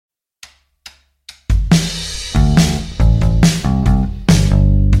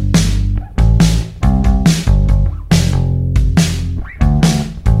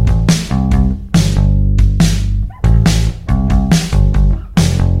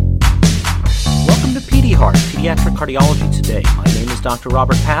Heart, Pediatric Cardiology Today. My name is Dr.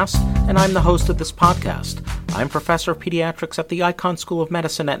 Robert Pass, and I'm the host of this podcast. I'm Professor of Pediatrics at the Icahn School of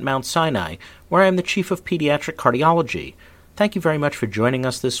Medicine at Mount Sinai, where I am the Chief of Pediatric Cardiology. Thank you very much for joining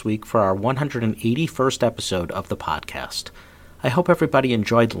us this week for our 181st episode of the podcast. I hope everybody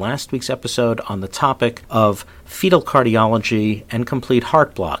enjoyed last week's episode on the topic of fetal cardiology and complete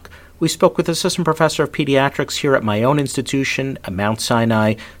heart block. We spoke with Assistant Professor of Pediatrics here at my own institution at Mount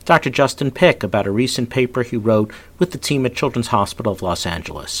Sinai, Dr. Justin Pick, about a recent paper he wrote with the team at Children's Hospital of Los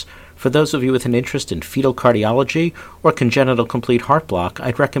Angeles. For those of you with an interest in fetal cardiology or congenital complete heart block,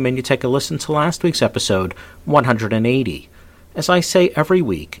 I'd recommend you take a listen to last week's episode 180. As I say every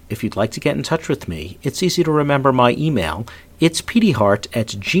week, if you'd like to get in touch with me, it's easy to remember my email. It's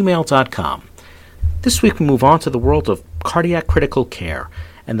pdheart@gmail.com. This week we move on to the world of cardiac critical care,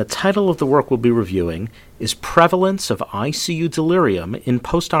 and the title of the work we'll be reviewing is Prevalence of ICU Delirium in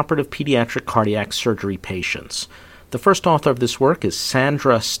Postoperative Pediatric Cardiac Surgery Patients. The first author of this work is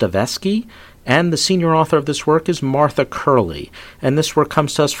Sandra Stavesky, and the senior author of this work is Martha Curley. And this work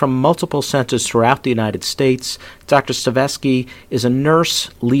comes to us from multiple centers throughout the United States. Dr. Stavesky is a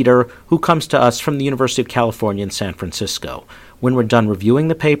nurse leader who comes to us from the University of California in San Francisco. When we're done reviewing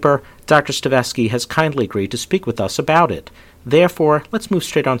the paper, Dr. Stavesky has kindly agreed to speak with us about it. Therefore, let's move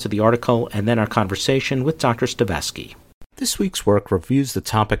straight on to the article and then our conversation with Dr. Stavesky. This week's work reviews the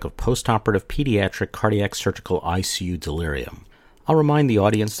topic of postoperative pediatric cardiac surgical ICU delirium. I'll remind the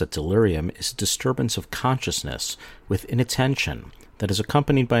audience that delirium is a disturbance of consciousness with inattention that is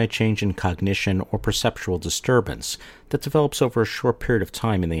accompanied by a change in cognition or perceptual disturbance that develops over a short period of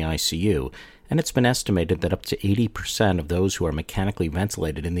time in the ICU, and it's been estimated that up to 80% of those who are mechanically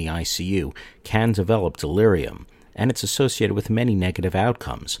ventilated in the ICU can develop delirium, and it's associated with many negative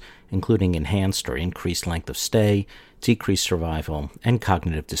outcomes, including enhanced or increased length of stay, decreased survival, and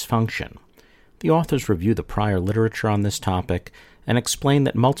cognitive dysfunction. The authors review the prior literature on this topic and explain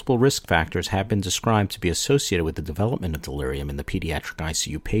that multiple risk factors have been described to be associated with the development of delirium in the pediatric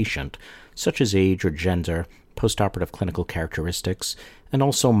ICU patient, such as age or gender, postoperative clinical characteristics, and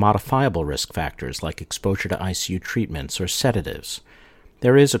also modifiable risk factors like exposure to ICU treatments or sedatives.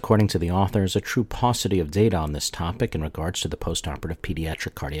 There is, according to the authors, a true paucity of data on this topic in regards to the postoperative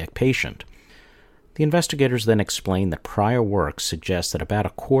pediatric cardiac patient. The investigators then explain that prior work suggests that about a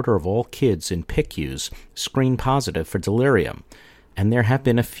quarter of all kids in PICUs screen positive for delirium, and there have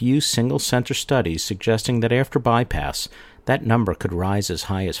been a few single-center studies suggesting that after bypass, that number could rise as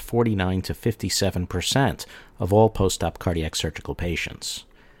high as 49 to 57% of all post-op cardiac surgical patients.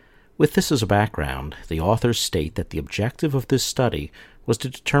 With this as a background, the authors state that the objective of this study was to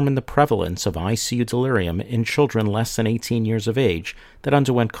determine the prevalence of ICU delirium in children less than 18 years of age that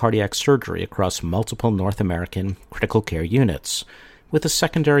underwent cardiac surgery across multiple North American critical care units, with a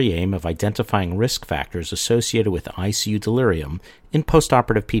secondary aim of identifying risk factors associated with ICU delirium in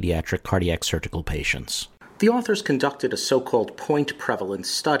postoperative pediatric cardiac surgical patients. The authors conducted a so-called point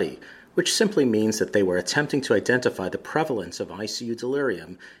prevalence study, which simply means that they were attempting to identify the prevalence of ICU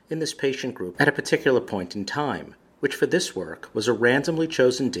delirium in this patient group at a particular point in time, which for this work was a randomly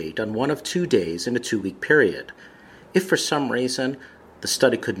chosen date on one of 2 days in a 2-week period. If for some reason the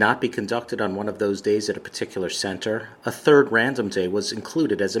study could not be conducted on one of those days at a particular center, a third random day was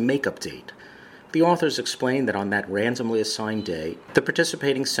included as a makeup date. The authors explained that on that randomly assigned day, the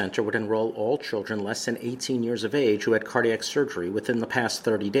participating center would enroll all children less than 18 years of age who had cardiac surgery within the past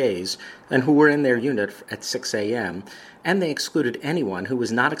 30 days and who were in their unit at 6 a.m., and they excluded anyone who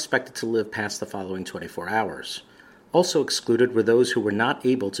was not expected to live past the following 24 hours. Also excluded were those who were not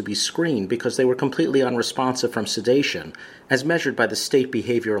able to be screened because they were completely unresponsive from sedation, as measured by the state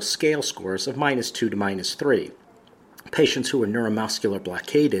behavioral scale scores of -2 to -3. Patients who were neuromuscular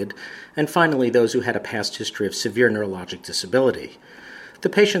blockaded, and finally those who had a past history of severe neurologic disability. The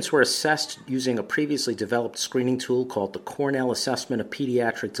patients were assessed using a previously developed screening tool called the Cornell Assessment of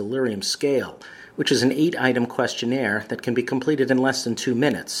Pediatric Delirium Scale, which is an 8-item questionnaire that can be completed in less than 2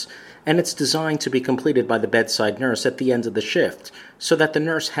 minutes, and it's designed to be completed by the bedside nurse at the end of the shift, so that the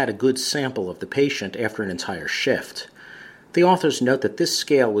nurse had a good sample of the patient after an entire shift. The authors note that this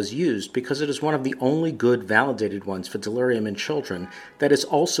scale was used because it is one of the only good validated ones for delirium in children that is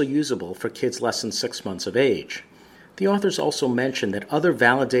also usable for kids less than 6 months of age. The authors also mention that other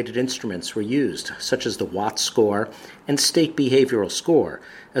validated instruments were used, such as the Watts score and state behavioral score,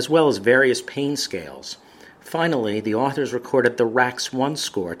 as well as various pain scales. Finally, the authors recorded the RACS-1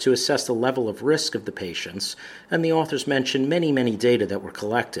 score to assess the level of risk of the patients, and the authors mentioned many data that were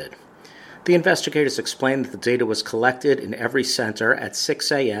collected. The investigators explained that the data was collected in every center at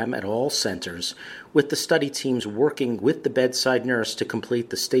 6 a.m. at all centers, with the study teams working with the bedside nurse to complete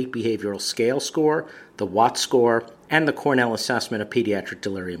the State Behavioral Scale score, the Watt score, and the Cornell Assessment of Pediatric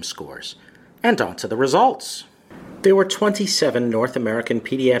Delirium scores. And on to the results. There were 27 North American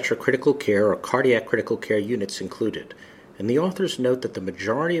pediatric critical care or cardiac critical care units included, and the authors note that the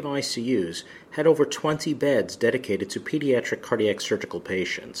majority of ICUs had over 20 beds dedicated to pediatric cardiac surgical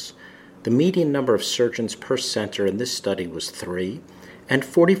patients. The median number of surgeons per center in this study was 3, and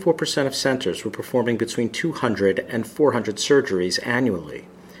 44% of centers were performing between 200 and 400 surgeries annually.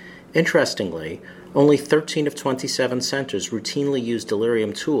 Interestingly, only 13 of 27 centers routinely used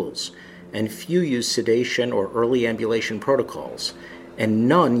delirium tools, and few used sedation or early ambulation protocols, and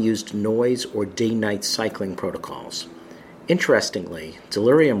none used noise or day-night cycling protocols. Interestingly,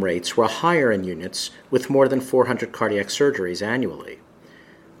 delirium rates were higher in units with more than 400 cardiac surgeries annually.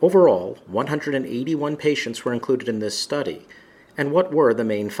 Overall, 181 patients were included in this study. And what were the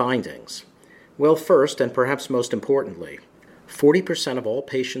main findings? Well, first, and perhaps most importantly, 40% of all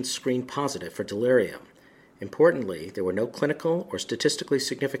patients screened positive for delirium. Importantly, there were no clinical or statistically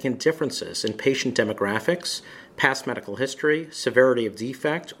significant differences in patient demographics, past medical history, severity of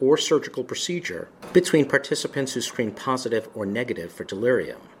defect, or surgical procedure between participants who screened positive or negative for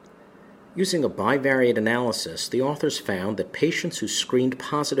delirium. Using a bivariate analysis, the authors found that patients who screened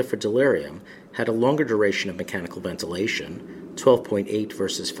positive for delirium had a longer duration of mechanical ventilation, 12.8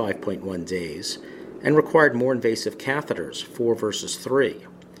 versus 5.1 days, and required more invasive catheters, 4 versus 3.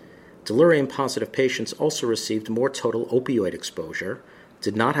 Delirium-positive patients also received more total opioid exposure,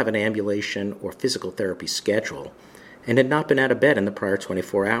 did not have an ambulation or physical therapy schedule, and had not been out of bed in the prior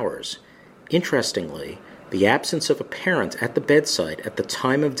 24 hours. Interestingly, the absence of a parent at the bedside at the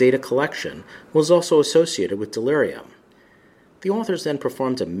time of data collection was also associated with delirium. The authors then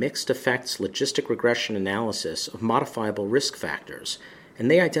performed a mixed effects logistic regression analysis of modifiable risk factors, and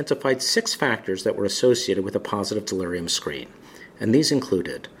they identified 6 factors that were associated with a positive delirium screen. And these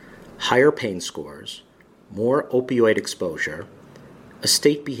included higher pain scores, more opioid exposure, a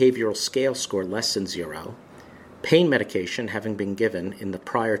state behavioral scale score less than 0, pain medication having been given in the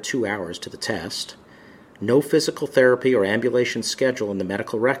prior 2 hours to the test, no physical therapy or ambulation schedule in the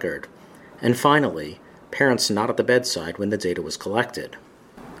medical record, and finally, parents not at the bedside when the data was collected.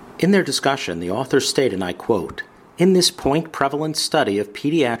 In their discussion, the authors state, and I quote, "In this point prevalence study of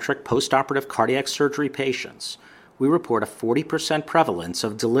pediatric postoperative cardiac surgery patients, we report a 40% prevalence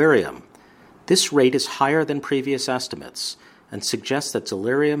of delirium. This rate is higher than previous estimates and suggests that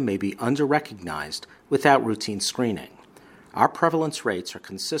delirium may be under-recognized without routine screening. Our prevalence rates are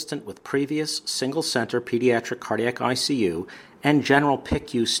consistent with previous single-center pediatric cardiac ICU and general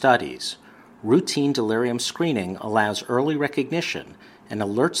PICU studies. Routine delirium screening allows early recognition and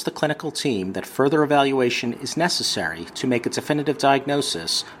alerts the clinical team that further evaluation is necessary to make a definitive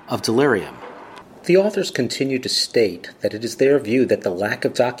diagnosis of delirium." The authors continue to state that it is their view that the lack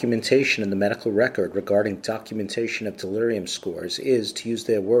of documentation in the medical record regarding documentation of delirium scores is, to use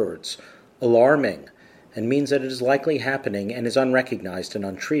their words, alarming, and means that it is likely happening and is unrecognized and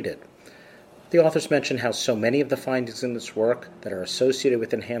untreated. The authors mention how so many of the findings in this work that are associated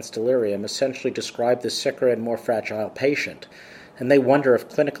with enhanced delirium essentially describe the sicker and more fragile patient, and they wonder if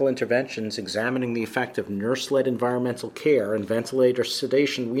clinical interventions examining the effect of nurse-led environmental care and ventilator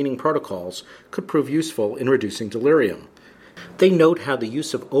sedation weaning protocols could prove useful in reducing delirium. They note how the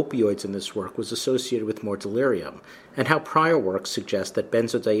use of opioids in this work was associated with more delirium, and how prior work suggests that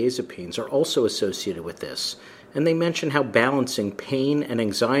benzodiazepines are also associated with this, and they mention how balancing pain and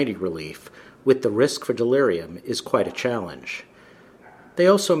anxiety relief with the risk for delirium is quite a challenge. They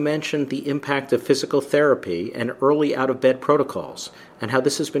also mentioned the impact of physical therapy and early out-of-bed protocols, and how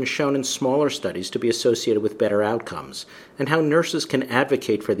this has been shown in smaller studies to be associated with better outcomes, and how nurses can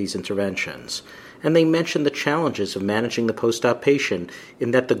advocate for these interventions. And they mentioned the challenges of managing the post-op patient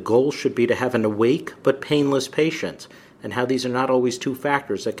in that the goal should be to have an awake but painless patient, and how these are not always two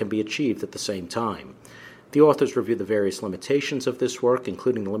factors that can be achieved at the same time. The authors review the various limitations of this work,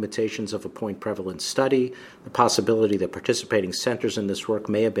 including the limitations of a point prevalence study, the possibility that participating centers in this work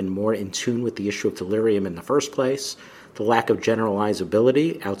may have been more in tune with the issue of delirium in the first place, the lack of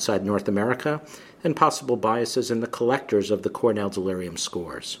generalizability outside North America, and possible biases in the collectors of the Cornell delirium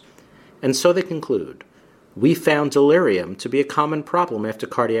scores. And so they conclude, "We found delirium to be a common problem after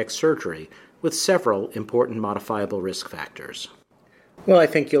cardiac surgery, with several important modifiable risk factors." Well, I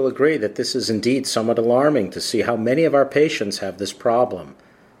think you'll agree that this is indeed somewhat alarming to see how many of our patients have this problem.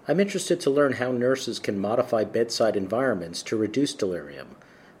 I'm interested to learn how nurses can modify bedside environments to reduce delirium.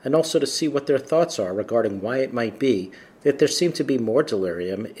 and also to see what their thoughts are regarding why it might be that there seem to be more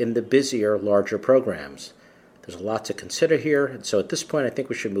delirium in the busier, larger programs. There's a lot to consider here, and so at this point I think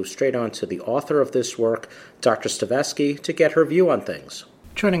we should move straight on to the author of this work, Dr. Stavesky, to get her view on things.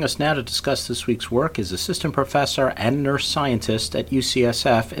 Joining us now to discuss this week's work is assistant professor and nurse scientist at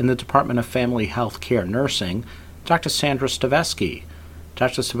UCSF in the Department of Family Health Care Nursing, Dr. Sandra Stavesky.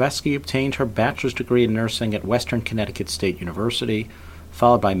 Dr. Stavesky obtained her bachelor's degree in nursing at Western Connecticut State University,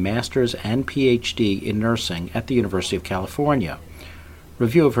 followed by master's and PhD in nursing at the University of California.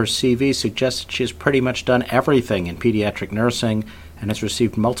 Review of her CV suggests that she has pretty much done everything in pediatric nursing and has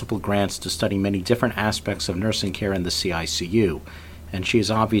received multiple grants to study many different aspects of nursing care in the CICU. And she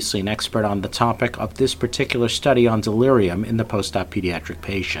is obviously an expert on the topic of this particular study on delirium in the post-op pediatric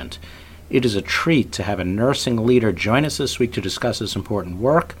patient. It is a treat to have a nursing leader join us this week to discuss this important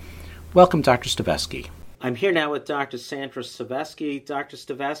work. Welcome, Dr. Stavesky. I'm here now with Dr. Sandra Stavesky. Dr.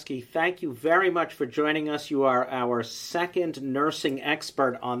 Stavesky, thank you very much for joining us. You are our second nursing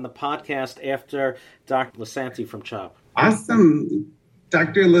expert on the podcast after Dr. Lasante from CHOP. Awesome.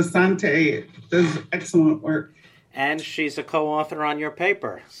 Dr. Lasante does excellent work. And she's a co-author on your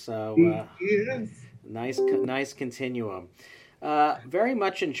paper. So yes. Nice continuum. Very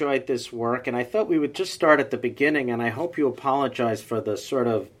much enjoyed this work, and I thought we would just start at the beginning, and I hope you apologize for the sort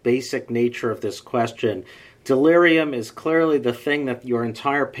of basic nature of this question. Delirium is clearly the thing that your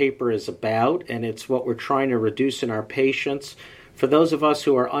entire paper is about, and it's what we're trying to reduce in our patients. For those of us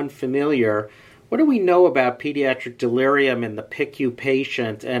who are unfamiliar, what do we know about pediatric delirium in the PICU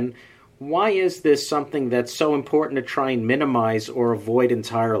patient, and why is this something that's so important to try and minimize or avoid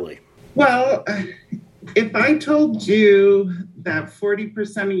entirely? Well, if I told you that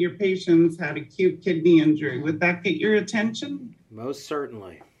 40% of your patients had acute kidney injury, would that get your attention? Most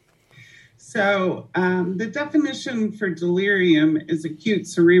certainly. So the definition for delirium is acute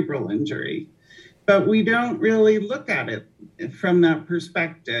cerebral injury, but we don't really look at it from that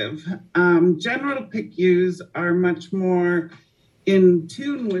perspective. General PICUs are much more in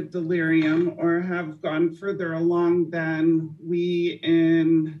tune with delirium or have gone further along than we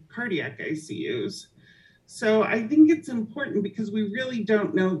in cardiac ICUs. So I think it's important because we really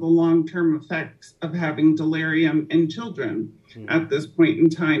don't know the long-term effects of having delirium in children at this point in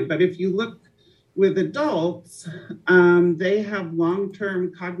time. But if you look with adults, they have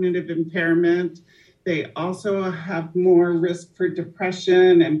long-term cognitive impairment. They also have more risk for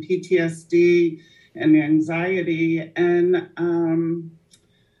depression and PTSD and anxiety, and,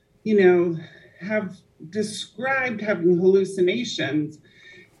 have described having hallucinations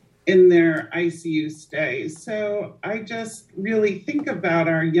in their ICU stay. So I just really think about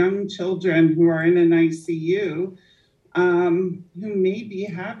our young children who are in an ICU who may be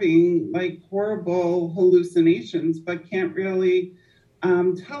having like horrible hallucinations, but can't really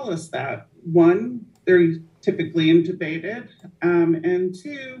tell us that. One, they're typically intubated, and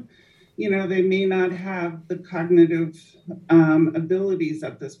two, they may not have the cognitive abilities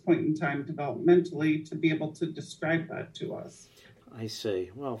at this point in time developmentally to be able to describe that to us. I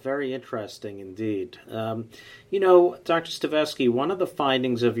see. Well, very interesting indeed. Dr. Stavesky, one of the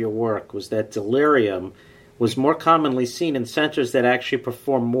findings of your work was that delirium was more commonly seen in centers that actually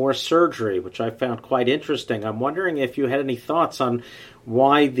perform more surgery, which I found quite interesting. I'm wondering if you had any thoughts on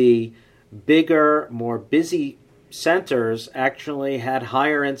why the bigger, more busy centers actually had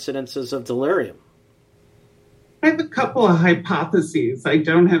higher incidences of delirium. I have a couple of hypotheses. I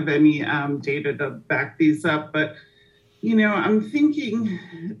don't have any data to back these up, but I'm thinking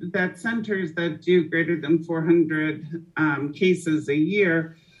that centers that do greater than 400 cases a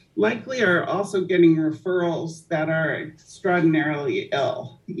year likely are also getting referrals that are extraordinarily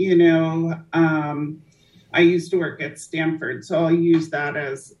ill. I used to work at Stanford, so I'll use that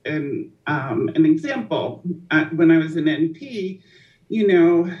as an example. When I was an NP,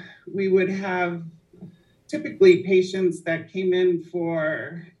 we would have typically patients that came in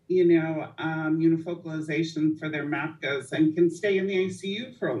for unifocalization for their MAPCAs and can stay in the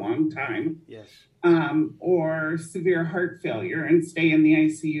ICU for a long time. Yes. Or severe heart failure and stay in the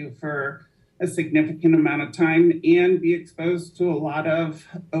ICU for a significant amount of time and be exposed to a lot of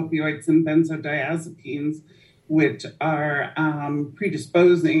opioids and benzodiazepines, which are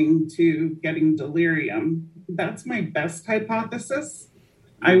predisposing to getting delirium. That's my best hypothesis.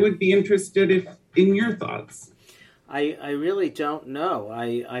 I would be interested in your thoughts. I really don't know.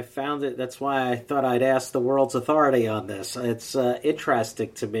 I found it, that's why I thought I'd ask the world's authority on this. It's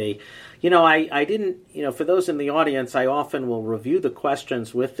interesting to me. I didn't, for those in the audience, I often will review the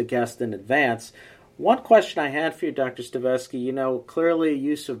questions with the guest in advance. One question I had for you, Dr. Stavetsky, clearly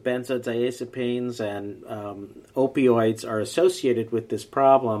use of benzodiazepines and opioids are associated with this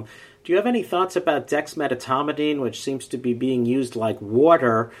problem. Do you have any thoughts about dexmedetomidine, which seems to be being used like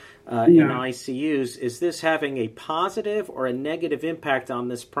water in ICUs? Is this having a positive or a negative impact on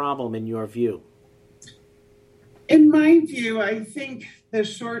this problem in your view? In my view, I think the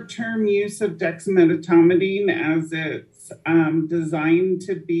short-term use of dexmedetomidine as it's designed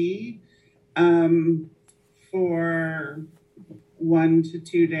to be for 1 to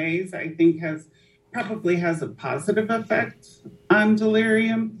 2 days, I think probably has a positive effect on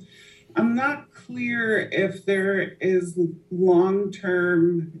delirium. I'm not clear if there is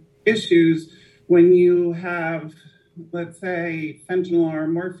long-term issues when you have, let's say, fentanyl or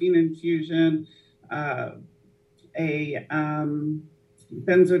morphine infusion, a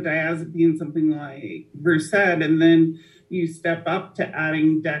benzodiazepine, something like Versed, and then you step up to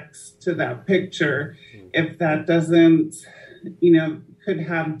adding Dex to that picture. If that doesn't, could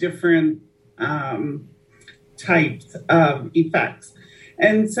have different types of effects.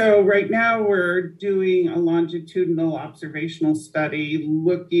 And so right now we're doing a longitudinal observational study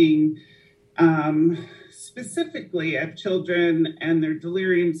looking specifically at children and their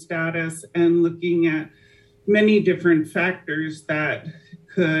delirium status and looking at many different factors that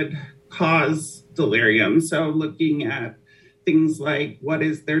could cause delirium. So looking at things like what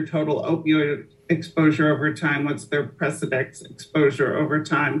is their total opioid exposure over time, what's their Precedex exposure over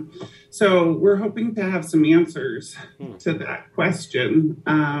time. So we're hoping to have some answers to that question.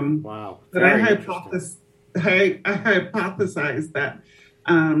 Wow. But I hypothesize that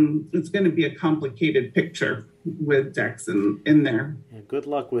it's going to be a complicated picture with Dex in there. Yeah, good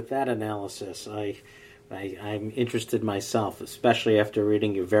luck with that analysis. I'm interested myself, especially after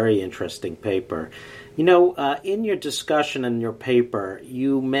reading your very interesting paper. In your discussion in your paper,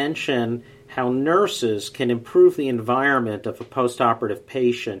 you mention how nurses can improve the environment of a postoperative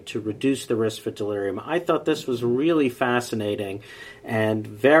patient to reduce the risk for delirium. I thought this was really fascinating and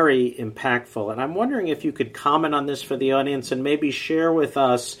very impactful. And I'm wondering if you could comment on this for the audience and maybe share with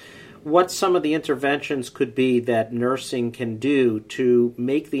us what some of the interventions could be that nursing can do to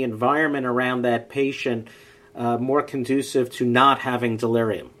make the environment around that patient more conducive to not having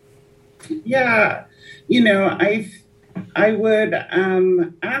delirium. Yeah, I would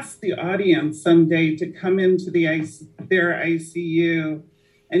ask the audience someday to come into their ICU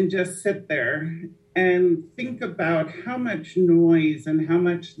and just sit there and think about how much noise and how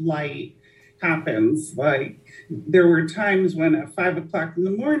much light happens. Like there were times when at 5 o'clock in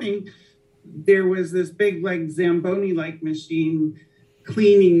the morning, there was this big like Zamboni-like machine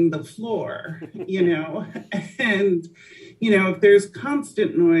cleaning the floor, and, if there's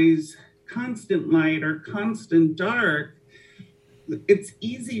constant noise, constant light, or constant dark, it's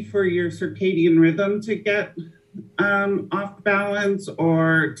easy for your circadian rhythm to get off balance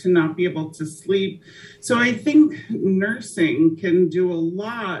or to not be able to sleep. So I think nursing can do a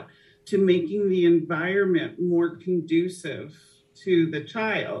lot to making the environment more conducive to the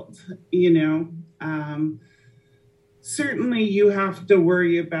child. Certainly you have to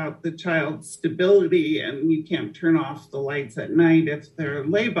worry about the child's stability, and you can't turn off the lights at night if they're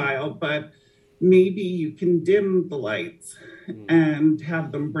labile, but maybe you can dim the lights and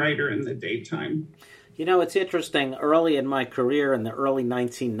have them brighter in the daytime. It's interesting. Early in my career, in the early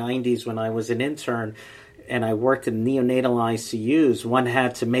 1990s, when I was an intern and I worked in neonatal ICUs, one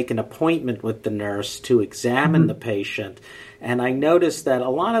had to make an appointment with the nurse to examine the patient. And I noticed that a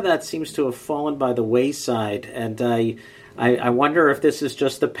lot of that seems to have fallen by the wayside. And I wonder if this is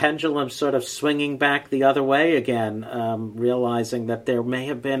just the pendulum sort of swinging back the other way again, realizing that there may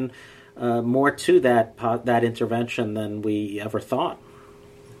have been more to that intervention than we ever thought.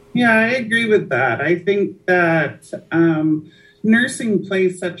 Yeah, I agree with that. I think that nursing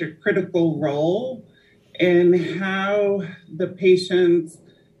plays such a critical role in how the patient's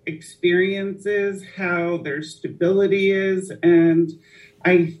experiences, how their stability is. And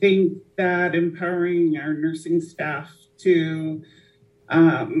I think that empowering our nursing staff to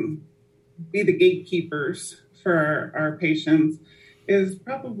be the gatekeepers for our patients is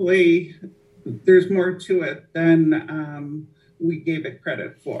probably, there's more to it than we gave it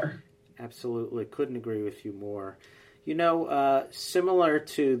credit for. Absolutely. Couldn't agree with you more. Similar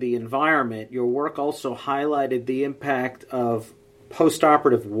to the environment, your work also highlighted the impact of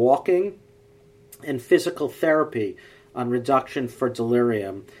postoperative walking and physical therapy on reduction for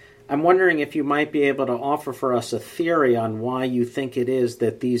delirium. I'm wondering if you might be able to offer for us a theory on why you think it is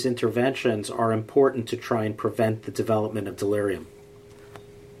that these interventions are important to try and prevent the development of delirium.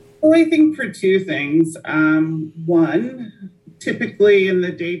 Well, I think for two things. One, typically in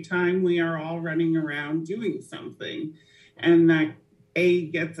the daytime, we are all running around doing something, and that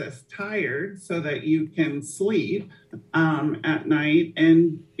gets us tired so that you can sleep at night,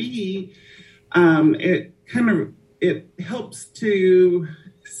 and B, it helps to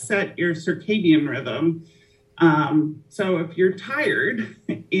set your circadian rhythm. So if you're tired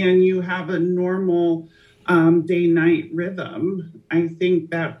and you have a normal day-night rhythm, I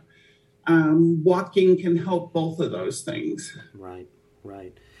think that walking can help both of those things. Right.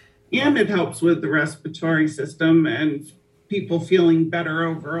 And it helps with the respiratory system and people feeling better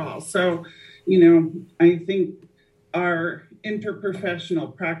overall. So, I think our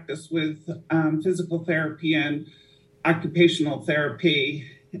interprofessional practice with physical therapy and occupational therapy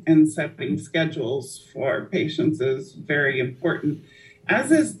and setting schedules for patients is very important,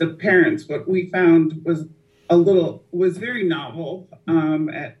 as is the parents. What we found was very novel.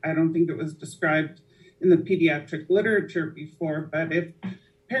 I don't think it was described in the pediatric literature before, but if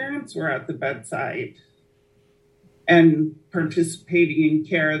parents were at the bedside and participating in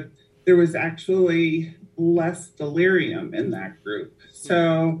care, there was actually less delirium in that group.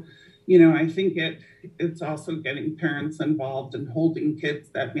 So, I think it's also getting parents involved in holding kids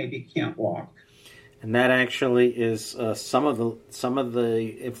that maybe can't walk. And that actually is some of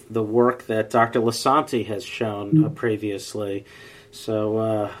the work that Dr. Lisanti has shown previously.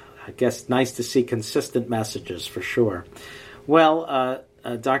 So I guess nice to see consistent messages for sure. Well,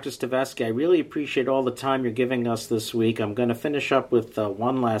 Dr. Stavesky, I really appreciate all the time you're giving us this week. I'm going to finish up with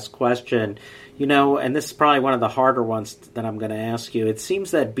one last question. And this is probably one of the harder ones that I'm going to ask you. It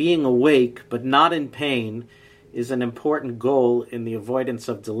seems that being awake but not in pain is an important goal in the avoidance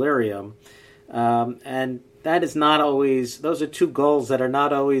of delirium. And that is not always, those are two goals that are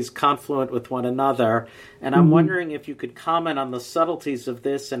not always confluent with one another. And I'm wondering if you could comment on the subtleties of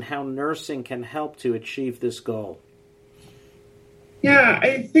this and how nursing can help to achieve this goal. Yeah,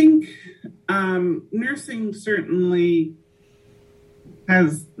 I think nursing certainly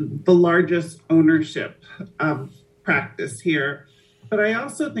has the largest ownership of practice here, but I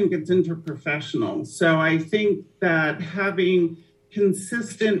also think it's interprofessional. So I think that having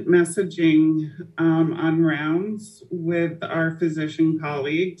consistent messaging on rounds with our physician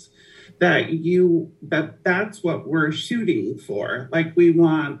colleagues, that's what we're shooting for. Like, we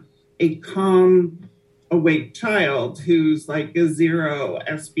want a calm, awake child who's like a 0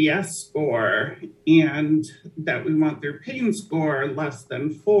 SBS score, and that we want their pain score less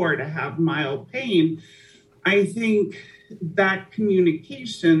than 4 to have mild pain. I think that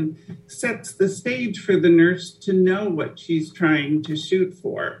communication sets the stage for the nurse to know what she's trying to shoot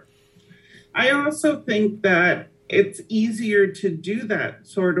for. I also think that it's easier to do that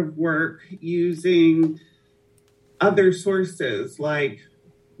sort of work using other sources like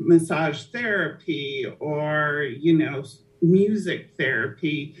massage therapy or, music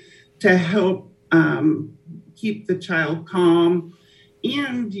therapy to help keep the child calm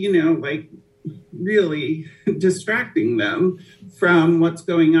and, really distracting them from what's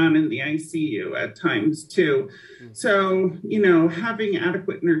going on in the ICU at times too. So, having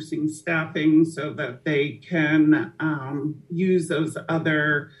adequate nursing staffing so that they can use those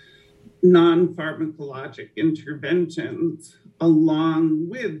other non-pharmacologic interventions along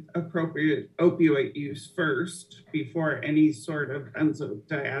with appropriate opioid use first before any sort of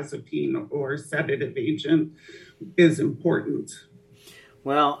benzodiazepine or sedative agent is important.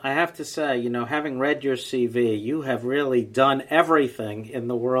 Well, I have to say, having read your CV, you have really done everything in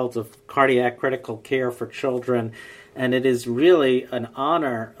the world of cardiac critical care for children, and it is really an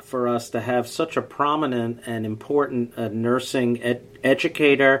honor for us to have such a prominent and important nursing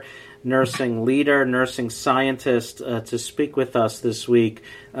educator, nursing leader, nursing scientist to speak with us this week.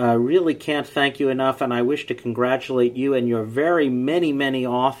 Really can't thank you enough, and I wish to congratulate you and your very many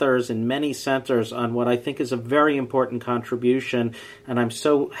authors in many centers on what I think is a very important contribution, and I'm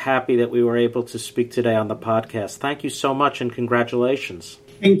so happy that we were able to speak today on the podcast. Thank you so much, and congratulations.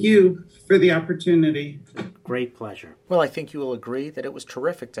 Thank you for the opportunity. Great pleasure. Well, I think you will agree that it was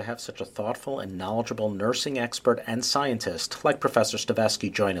terrific to have such a thoughtful and knowledgeable nursing expert and scientist like Professor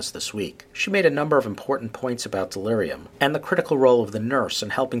Stavesky join us this week. She made a number of important points about delirium and the critical role of the nurse in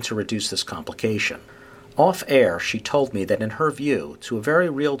helping to reduce this complication. Off air, she told me that in her view, to a very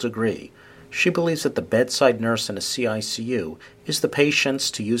real degree, she believes that the bedside nurse in a CICU is the patient's,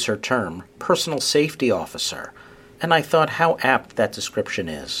 to use her term, personal safety officer. And I thought how apt that description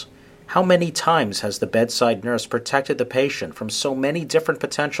is. How many times has the bedside nurse protected the patient from so many different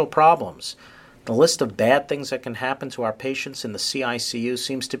potential problems? The list of bad things that can happen to our patients in the CICU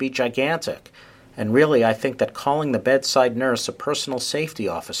seems to be gigantic. And really, I think that calling the bedside nurse a personal safety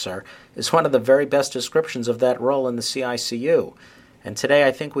officer is one of the very best descriptions of that role in the CICU. And today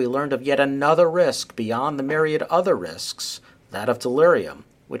I think we learned of yet another risk beyond the myriad other risks, that of delirium,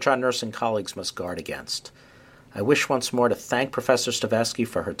 which our nursing colleagues must guard against. I wish once more to thank Professor Stavisky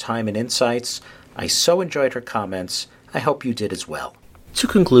for her time and insights. I so enjoyed her comments. I hope you did as well. To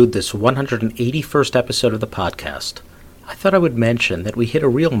conclude this 181st episode of the podcast, I thought I would mention that we hit a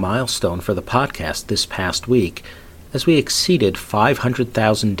real milestone for the podcast this past week as we exceeded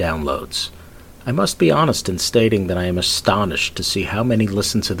 500,000 downloads. I must be honest in stating that I am astonished to see how many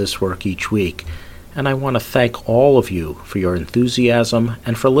listen to this work each week, and I want to thank all of you for your enthusiasm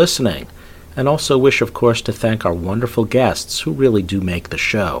and for listening, and also wish, of course, to thank our wonderful guests who really do make the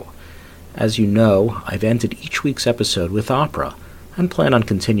show. As you know, I've ended each week's episode with opera, and plan on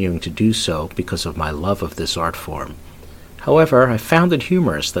continuing to do so because of my love of this art form. However, I found it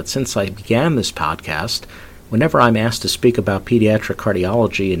humorous that since I began this podcast, whenever I'm asked to speak about pediatric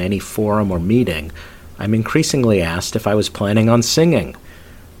cardiology in any forum or meeting, I'm increasingly asked if I was planning on singing.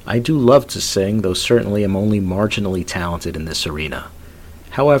 I do love to sing, though certainly am only marginally talented in this arena.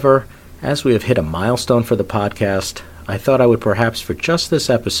 However, as we have hit a milestone for the podcast, I thought I would perhaps for just this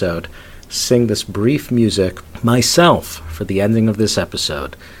episode sing this brief music myself for the ending of this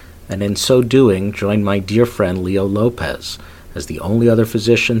episode, and in so doing join my dear friend Leo Lopez as the only other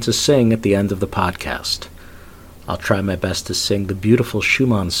physician to sing at the end of the podcast. I'll try my best to sing the beautiful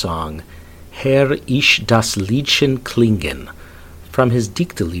Schumann song, Hör ich das Liedchen klingen, from his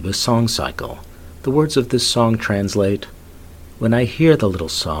Dichterliebe song cycle. The words of this song translate, "When I hear the little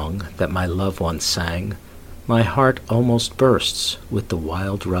song that my love once sang, my heart almost bursts with the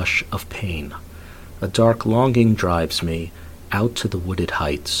wild rush of pain. A dark longing drives me out to the wooded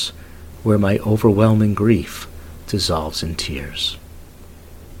heights, where my overwhelming grief dissolves in tears."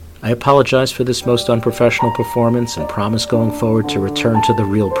 I apologize for this most unprofessional performance and promise going forward to return to the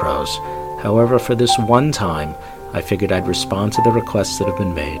real prose. However, for this one time, I figured I'd respond to the requests that have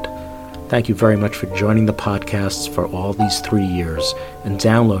been made. Thank you very much for joining the podcasts for all these 3 years and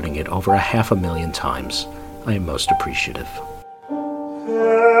downloading it over 500,000 times. I am most appreciative.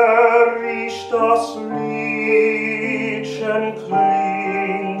 Hör ich das Liedchen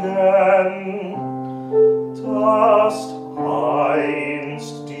klingen, das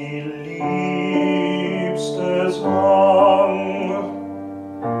einst die Liebste sang,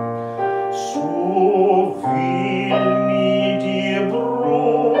 so will mir die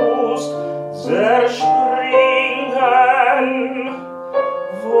Brust zerspringen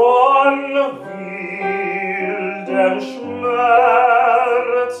von wildem Schmerzendrang.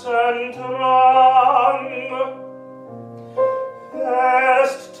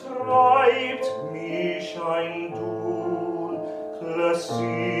 Es treibt mich ein dunkles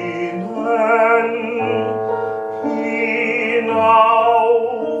Sinnen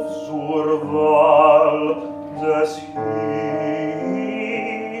hinauf zur Wall des Himmels.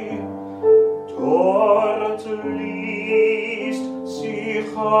 Dort liest sich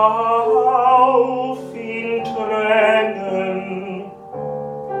auf in Tränen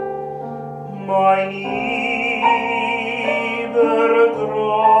mein übergroßes